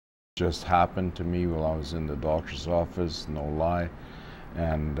just happened to me while I was in the doctor's office, no lie.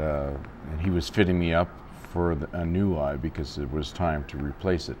 And he was fitting me up for a new eye because it was time to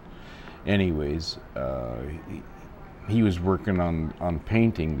replace it. Anyways, he was working on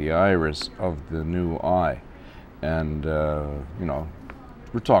painting the iris of the new eye. And, you know,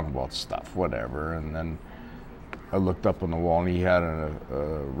 we're talking about stuff, whatever. And then I looked up on the wall and he had a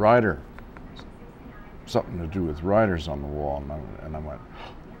rider, something to do with riders on the wall. And I went,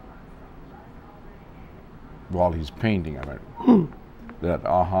 while he's painting, I went, that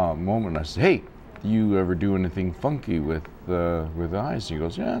aha moment. I said, hey, do you ever do anything funky with eyes? He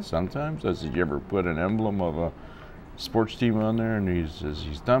goes, yeah, sometimes. I said, you ever put an emblem of a sports team on there? And he says,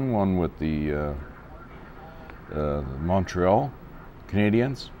 he's done one with the Montreal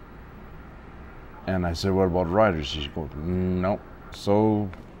Canadiens. And I said, what about Riders? He goes, no. So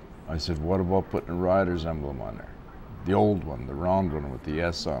I said, what about putting a Riders emblem on there? The old one, the round one with the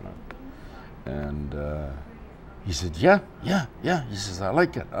S on it. And he said, yeah. He says, I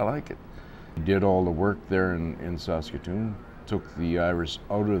like it. He did all the work there in Saskatoon, took the iris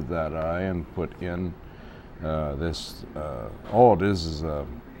out of that eye and put in this, all it is a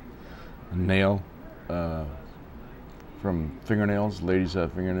nail from fingernails. Ladies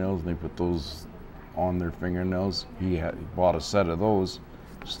have fingernails and they put those on their fingernails. He bought a set of those,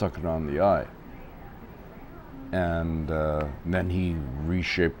 stuck it on the eye. And then he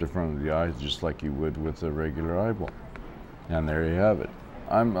reshaped the front of the eyes just like you would with a regular eyeball. And there you have it.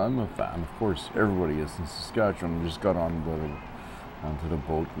 I'm a fan, of course. Everybody is in Saskatchewan. We just got onto the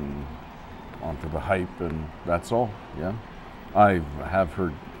boat and onto the hype, and that's all. Yeah, I have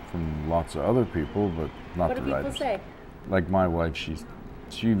heard from lots of other people, but not the riders. What do people say? Like my wife, she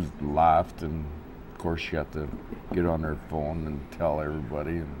laughed, and of course she had to get on her phone and tell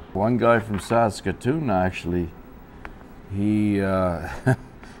everybody. And one guy from Saskatoon actually, he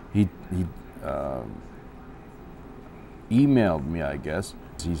emailed me, I guess.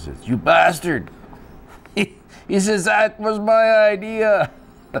 He says, you bastard! He says, that was my idea.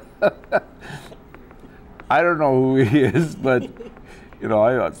 I don't know who he is, but you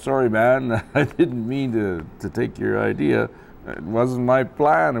know, sorry man, I didn't mean to take your idea. It wasn't my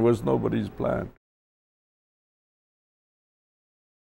plan, it was nobody's plan.